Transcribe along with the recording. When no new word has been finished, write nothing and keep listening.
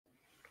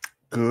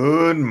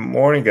Good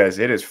morning, guys.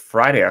 It is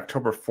Friday,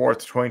 October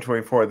 4th,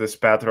 2024. This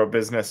Bathrobe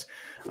business.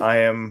 I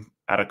am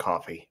out of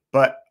coffee,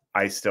 but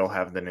I still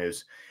have the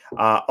news.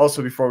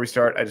 Also, before we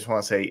start, I just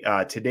want to say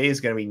today is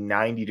going to be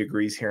 90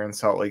 degrees here in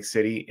Salt Lake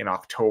City in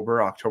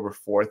October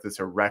 4th. It's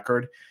a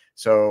record.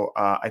 So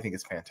I think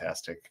it's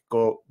fantastic.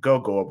 Go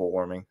global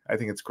warming. I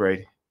think it's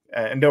great.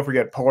 And don't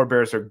forget, polar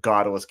bears are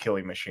godless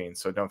killing machines,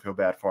 so don't feel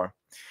bad for them.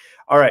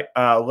 All right,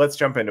 let's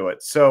jump into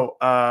it. So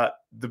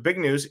the big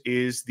news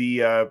is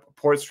the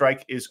port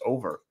strike is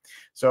over.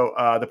 So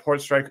the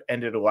port strike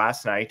ended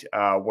last night,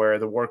 where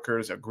the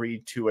workers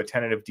agreed to a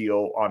tentative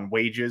deal on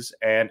wages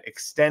and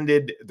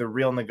extended the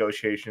real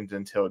negotiations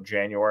until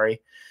January.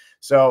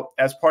 So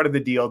as part of the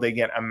deal, they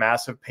get a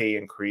massive pay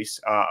increase,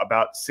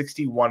 about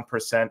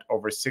 61%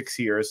 over 6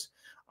 years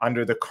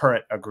under the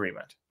current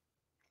agreement.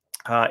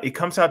 It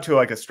comes out to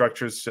like a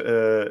structured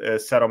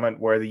settlement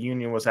where the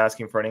union was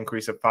asking for an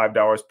increase of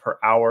 $5 per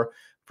hour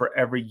for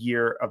every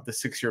year of the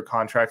 6-year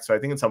contract. So I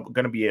think it's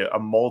going to be a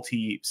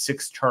multi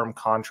 6-term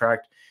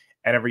contract.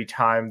 And every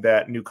time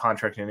that new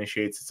contract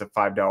initiates, it's a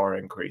 $5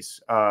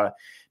 increase.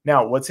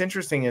 Now, what's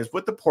interesting is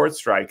with the port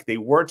strike, they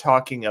were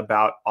talking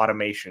about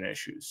automation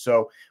issues.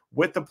 So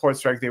with the port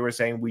strike, they were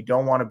saying, we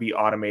don't want to be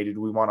automated.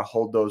 We want to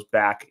hold those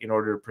back in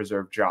order to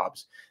preserve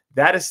jobs.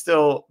 That is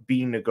still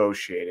being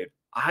negotiated.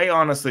 I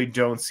honestly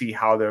don't see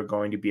how they're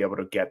going to be able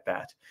to get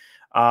that.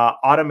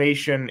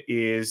 Automation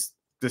is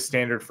the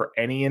standard for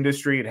any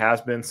industry. It has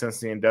been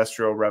since the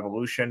Industrial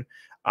Revolution,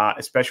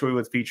 especially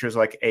with features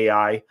like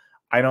AI.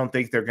 I don't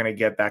think they're going to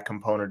get that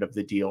component of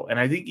the deal. And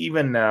I think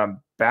even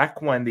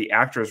back when the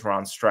actors were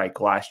on strike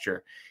last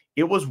year,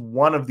 it was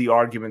one of the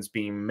arguments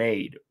being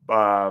made.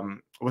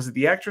 Was it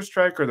the actor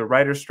strike or the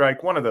writer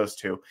strike? One of those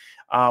two.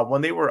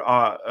 When they were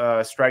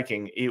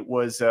striking, it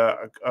was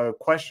a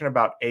question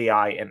about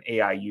AI and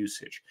AI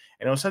usage.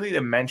 And it was something they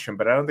mentioned,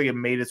 but I don't think it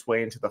made its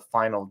way into the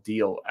final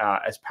deal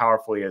as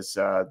powerfully as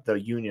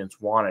the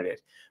unions wanted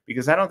it.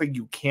 Because I don't think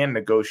you can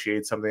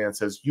negotiate something that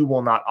says you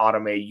will not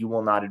automate, you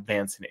will not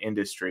advance in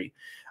industry.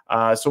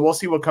 So we'll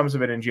see what comes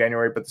of it in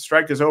January, but the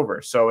strike is over.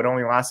 So it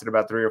only lasted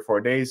about 3 or 4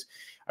 days.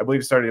 I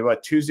believe it started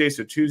about Tuesday.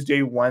 So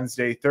Tuesday,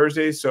 Wednesday,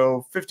 Thursday.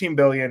 So $15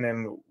 billion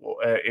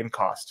in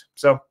cost.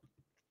 So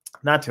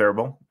not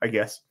terrible, I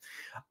guess.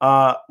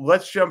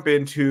 Let's jump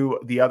into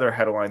the other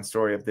headline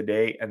story of the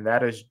day, and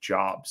that is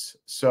jobs.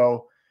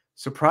 So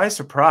surprise,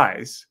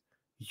 surprise,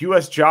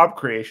 U.S. job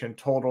creation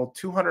totaled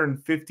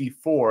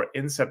 254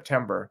 in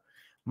September,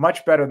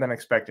 much better than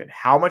expected.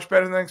 How much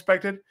better than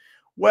expected?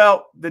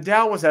 Well, the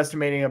Dow was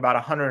estimating about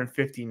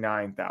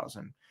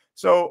 159,000.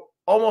 So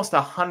almost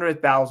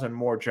 100,000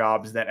 more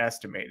jobs than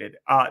estimated.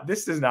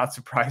 This does not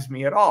surprise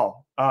me at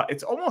all.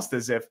 It's almost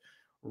as if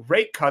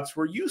rate cuts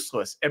were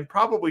useless and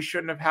probably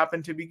shouldn't have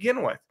happened to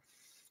begin with.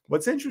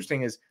 What's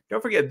interesting is,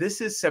 don't forget, this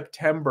is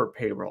September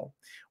payroll.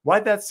 Why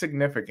that's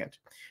significant?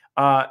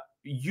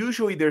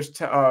 Usually there's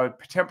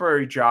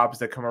temporary jobs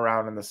that come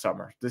around in the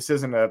summer. This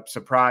isn't a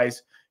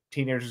surprise.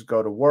 Teenagers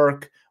go to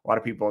work. A lot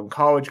of people in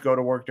college go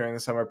to work during the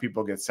summer.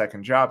 People get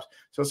second jobs.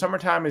 So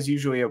summertime is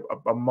usually a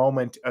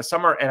moment,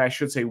 summer, and I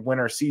should say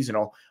winter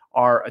seasonal,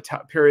 are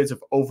periods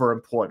of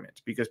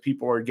overemployment because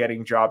people are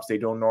getting jobs they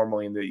don't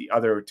normally in the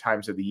other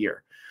times of the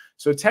year.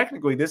 So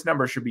technically, this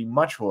number should be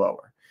much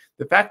lower.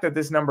 The fact that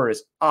this number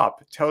is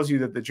up tells you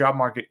that the job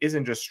market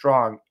isn't just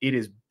strong, it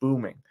is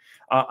booming.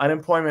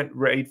 Unemployment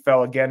rate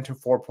fell again to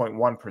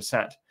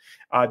 4.1%.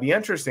 The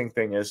interesting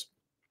thing is,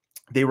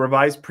 they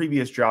revised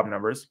previous job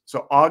numbers.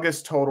 So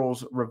August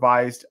totals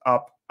revised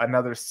up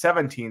another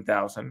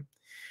 17,000,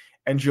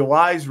 and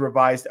July's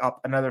revised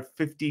up another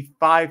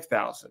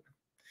 55,000.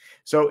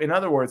 So in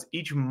other words,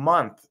 each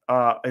month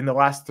in the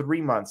last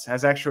 3 months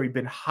has actually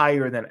been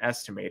higher than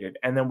estimated.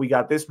 And then we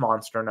got this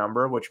monster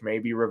number, which may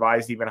be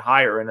revised even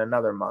higher in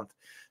another month.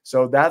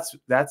 So that's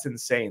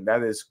insane.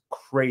 That is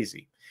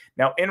crazy.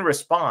 Now, in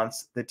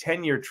response, the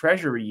 10-year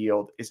Treasury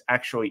yield is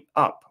actually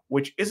up,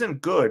 which isn't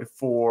good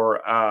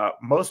for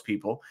most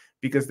people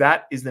because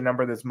that is the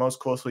number that's most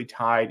closely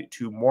tied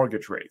to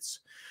mortgage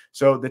rates.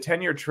 So the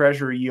 10-year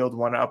Treasury yield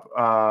went up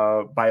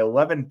by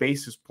 11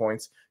 basis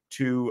points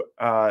to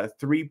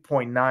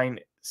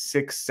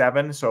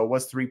 3.967. So it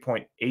was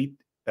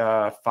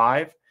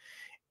 3.85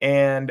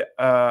 and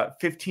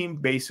 15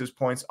 basis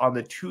points on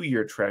the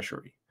 2-year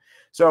Treasury.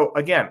 So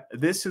again,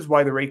 this is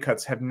why the rate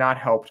cuts have not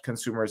helped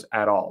consumers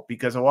at all,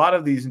 because a lot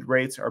of these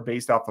rates are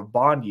based off of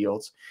bond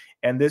yields.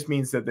 And this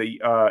means that the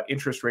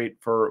interest rate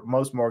for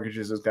most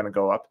mortgages is going to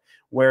go up,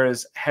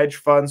 whereas hedge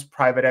funds,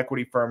 private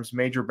equity firms,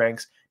 major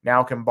banks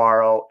now can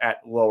borrow at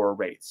lower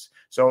rates.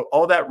 So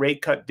all that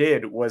rate cut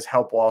did was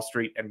help Wall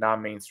Street and not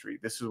Main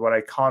Street. This is what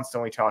I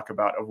constantly talk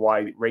about of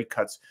why rate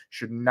cuts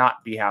should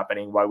not be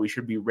happening, why we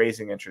should be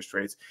raising interest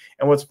rates.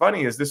 And what's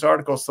funny is this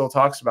article still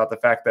talks about the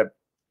fact that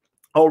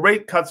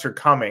rate cuts are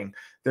coming.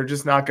 They're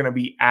just not going to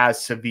be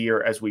as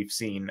severe as we've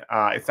seen.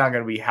 It's not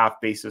going to be half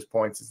basis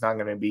points. It's not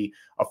going to be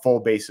a full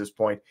basis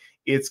point.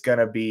 It's going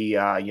to be,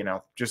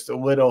 just a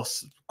little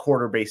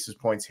quarter basis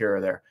points here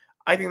or there.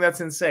 I think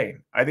that's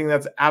insane. I think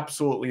that's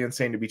absolutely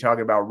insane to be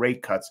talking about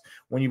rate cuts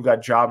when you've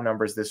got job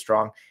numbers this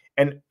strong.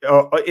 And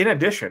in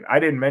addition, I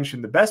didn't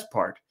mention the best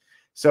part.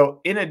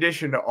 So, in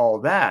addition to all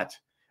that,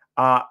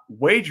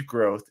 wage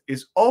growth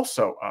is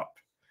also up.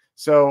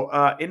 So,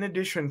 in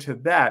addition to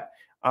that,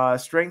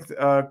 strength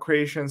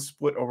creation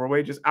split over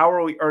wages,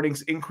 hourly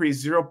earnings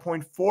increased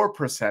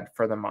 0.4%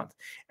 for the month,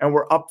 and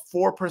we're up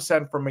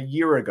 4% from a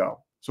year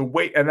ago. So,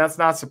 wait, and that's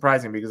not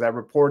surprising because I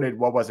reported,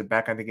 what was it,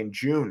 back, I think in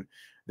June,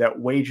 that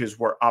wages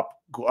were up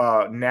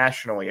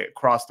nationally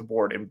across the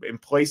board in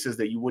places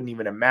that you wouldn't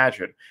even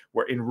imagine.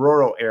 Were in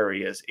rural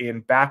areas,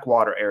 in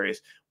backwater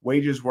areas,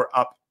 wages were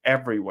up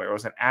everywhere. It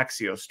was an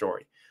Axios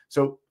story.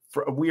 So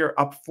we are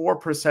up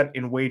 4%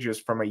 in wages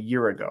from a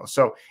year ago.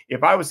 So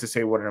if I was to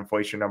say what an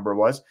inflation number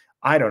was,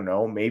 I don't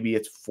know, maybe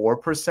it's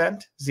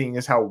 4%, seeing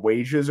as how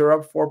wages are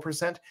up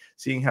 4%,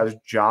 seeing how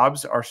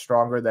jobs are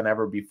stronger than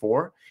ever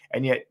before.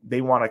 And yet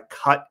they want to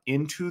cut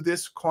into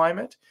this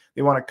climate.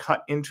 They want to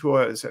cut into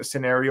a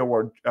scenario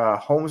where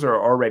homes are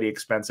already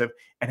expensive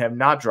and have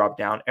not dropped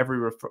down.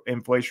 Every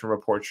inflation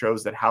report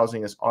shows that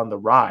housing is on the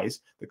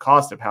rise. The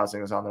cost of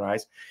housing is on the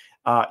rise.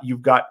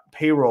 You've got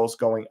payrolls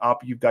going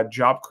up. You've got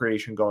job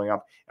creation going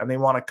up, and they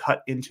want to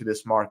cut into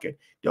this market.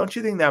 Don't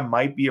you think that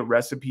might be a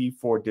recipe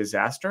for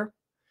disaster?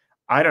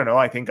 I don't know.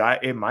 I think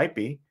it might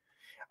be.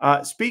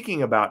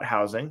 Speaking about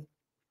housing,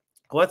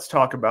 let's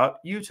talk about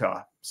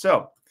Utah.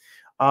 So,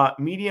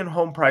 median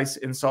home price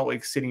in Salt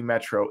Lake City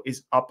Metro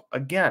is up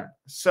again.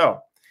 So,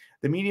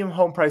 the median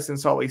home price in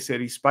Salt Lake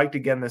City spiked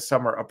again this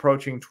summer,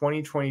 approaching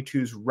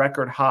 2022's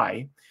record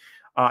high.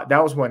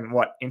 That was when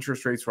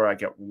interest rates were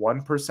like at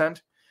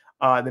 1%.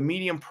 The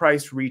median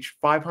price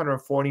reached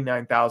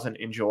 $549,000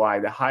 in July,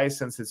 the highest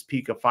since its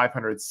peak of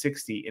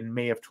 $560 in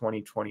May of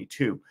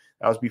 2022.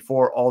 That was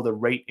before all the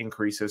rate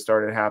increases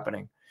started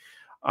happening.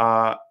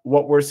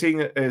 What we're seeing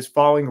is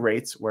falling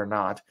rates. We're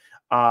not.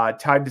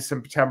 Tied to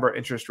September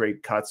interest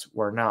rate cuts.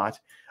 We're not.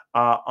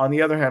 On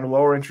the other hand,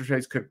 lower interest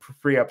rates could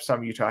free up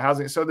some Utah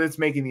housing. So that's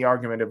making the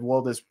argument of,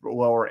 will this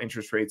lower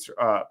interest rates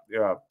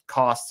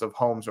costs of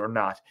homes or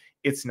not?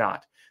 It's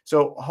not.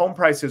 So home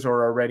prices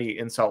are already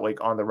in Salt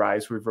Lake on the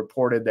rise. We've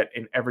reported that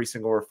in every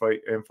single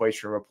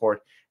inflation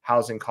report,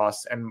 housing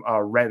costs and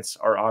rents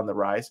are on the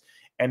rise.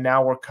 And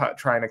now we're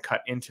trying to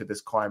cut into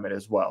this climate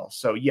as well.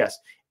 So yes,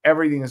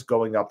 everything is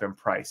going up in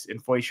price.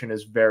 Inflation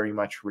is very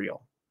much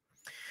real.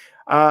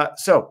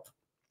 So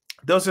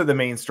those are the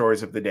main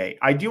stories of the day.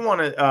 I do want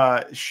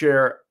to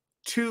share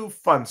two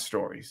fun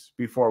stories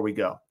before we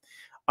go.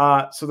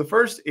 So the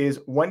first is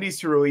Wendy's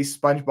to release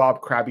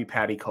SpongeBob Krabby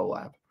Patty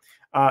collab.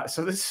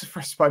 So this is for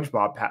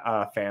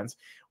SpongeBob fans.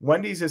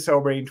 Wendy's is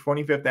celebrating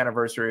 25th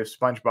anniversary of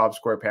SpongeBob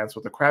SquarePants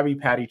with a Krabby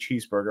Patty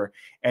cheeseburger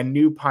and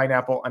new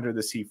pineapple under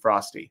the sea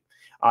frosty.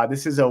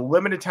 This is a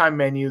limited time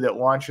menu that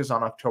launches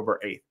on October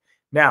 8th.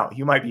 Now,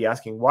 you might be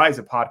asking, why is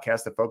a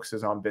podcast that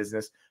focuses on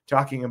business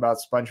talking about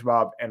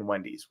SpongeBob and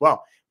Wendy's?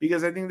 Well,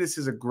 because I think this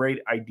is a great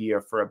idea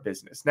for a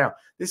business. Now,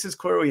 this is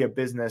clearly a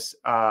business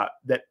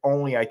that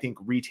only, I think,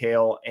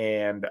 retail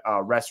and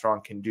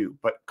restaurant can do.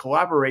 But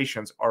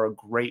collaborations are a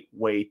great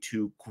way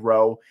to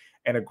grow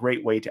and a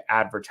great way to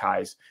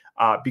advertise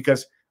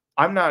because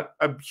I'm not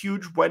a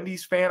huge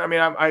Wendy's fan. I mean,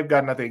 I've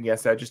got nothing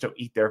against that. I just don't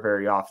eat there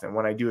very often.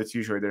 When I do, it's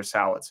usually their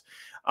salads.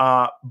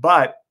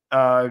 But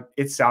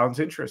it sounds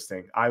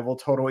interesting. I will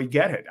totally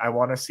get it. I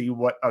want to see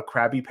what a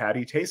Krabby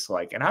Patty tastes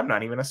like. And I'm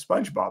not even a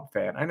SpongeBob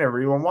fan. I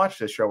never even watched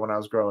this show when I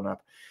was growing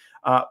up.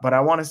 But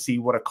I want to see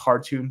what a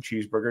cartoon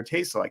cheeseburger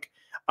tastes like.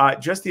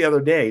 Just the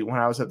other day when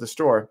I was at the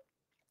store,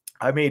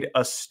 I made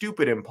a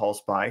stupid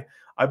impulse buy.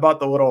 I bought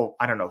the little,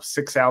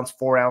 6-ounce,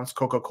 4-ounce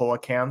Coca-Cola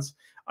cans,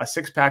 a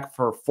 6-pack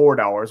for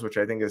 $4, which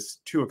I think is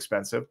too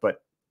expensive, but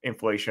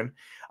inflation.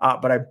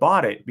 But I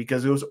bought it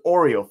because it was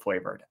Oreo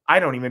flavored. I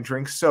don't even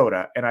drink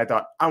soda. And I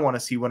thought, I want to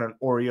see what an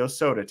Oreo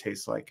soda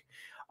tastes like.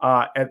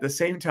 At the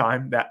same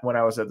time that when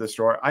I was at the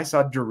store, I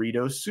saw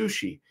Doritos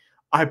sushi.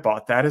 I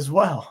bought that as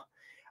well.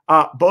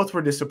 Both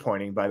were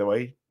disappointing, by the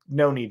way.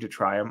 No need to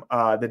try them.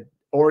 The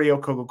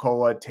Oreo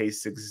Coca-Cola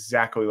tastes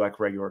exactly like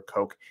regular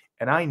Coke.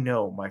 And I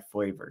know my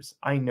flavors.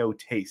 I know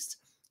taste.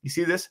 You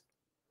see this?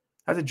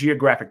 That's a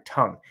geographic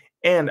tongue.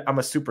 And I'm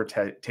a super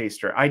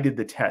taster. I did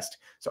the test.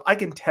 So I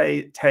can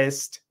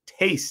taste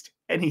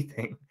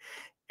anything.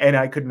 And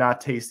I could not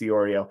taste the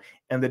Oreo.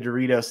 And the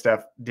Dorito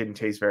stuff didn't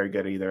taste very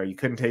good either. You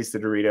couldn't taste the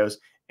Doritos,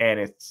 and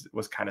it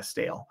was kind of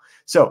stale.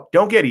 So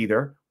don't get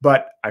either,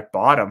 but I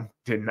bought them,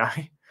 didn't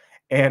I?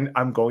 And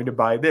I'm going to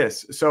buy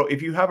this. So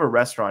if you have a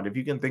restaurant, if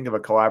you can think of a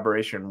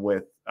collaboration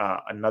with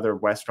another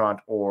restaurant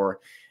or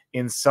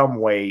in some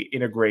way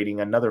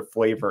integrating another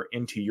flavor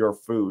into your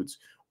foods,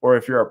 or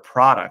if you're a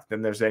product,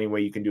 then there's any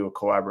way you can do a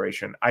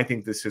collaboration. I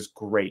think this is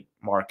great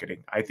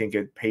marketing. I think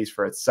it pays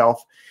for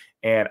itself,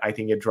 and I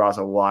think it draws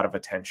a lot of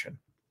attention.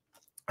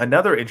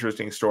 Another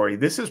interesting story,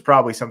 this is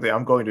probably something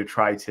I'm going to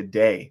try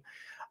today.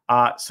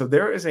 So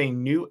there is a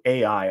new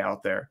AI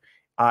out there.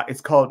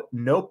 It's called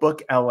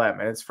Notebook LM,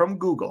 and it's from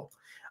Google.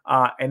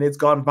 And it's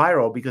gone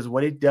viral because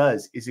what it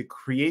does is it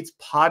creates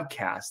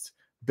podcasts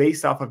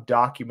based off of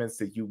documents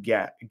that you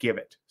give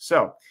it.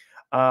 So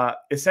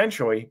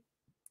essentially,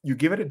 you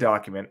give it a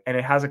document and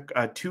it has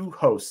two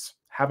hosts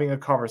having a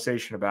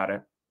conversation about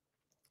it.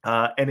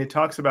 And it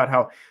talks about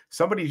how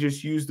somebody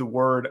just used the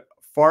word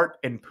fart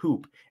and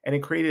poop, and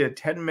it created a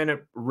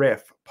 10-minute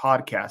riff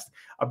podcast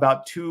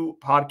about two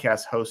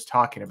podcast hosts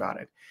talking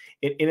about it.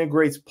 It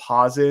integrates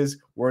pauses,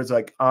 words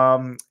like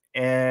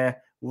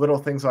little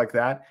things like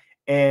that,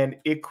 and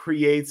it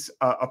creates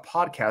a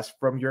podcast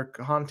from your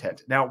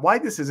content. Now, why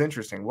this is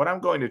interesting, what I'm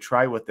going to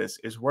try with this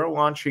is we're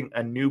launching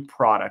a new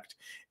product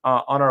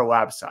on our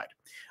lab side.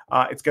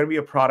 It's going to be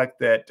a product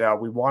that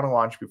we want to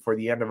launch before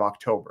the end of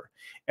October.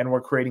 And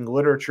we're creating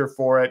literature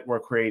for it. We're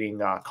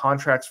creating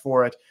contracts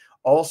for it,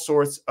 all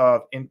sorts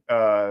of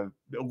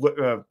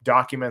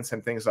documents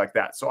and things like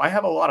that. So I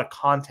have a lot of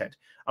content.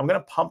 I'm going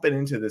to pump it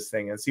into this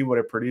thing and see what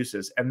it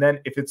produces. And then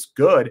if it's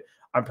good,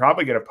 I'm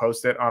probably going to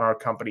post it on our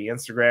company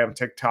Instagram,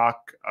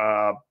 TikTok,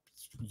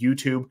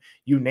 YouTube,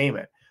 you name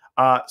it.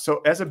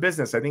 So as a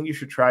business, I think you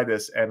should try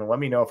this and let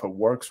me know if it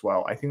works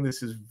well. I think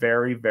this is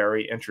very,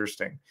 very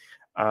interesting.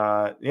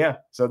 Yeah,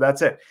 so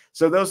that's it.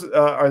 So those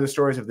are the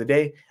stories of the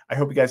day. I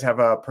hope you guys have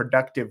a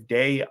productive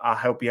day. I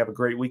hope you have a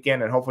great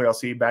weekend, and hopefully I'll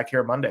see you back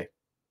here Monday.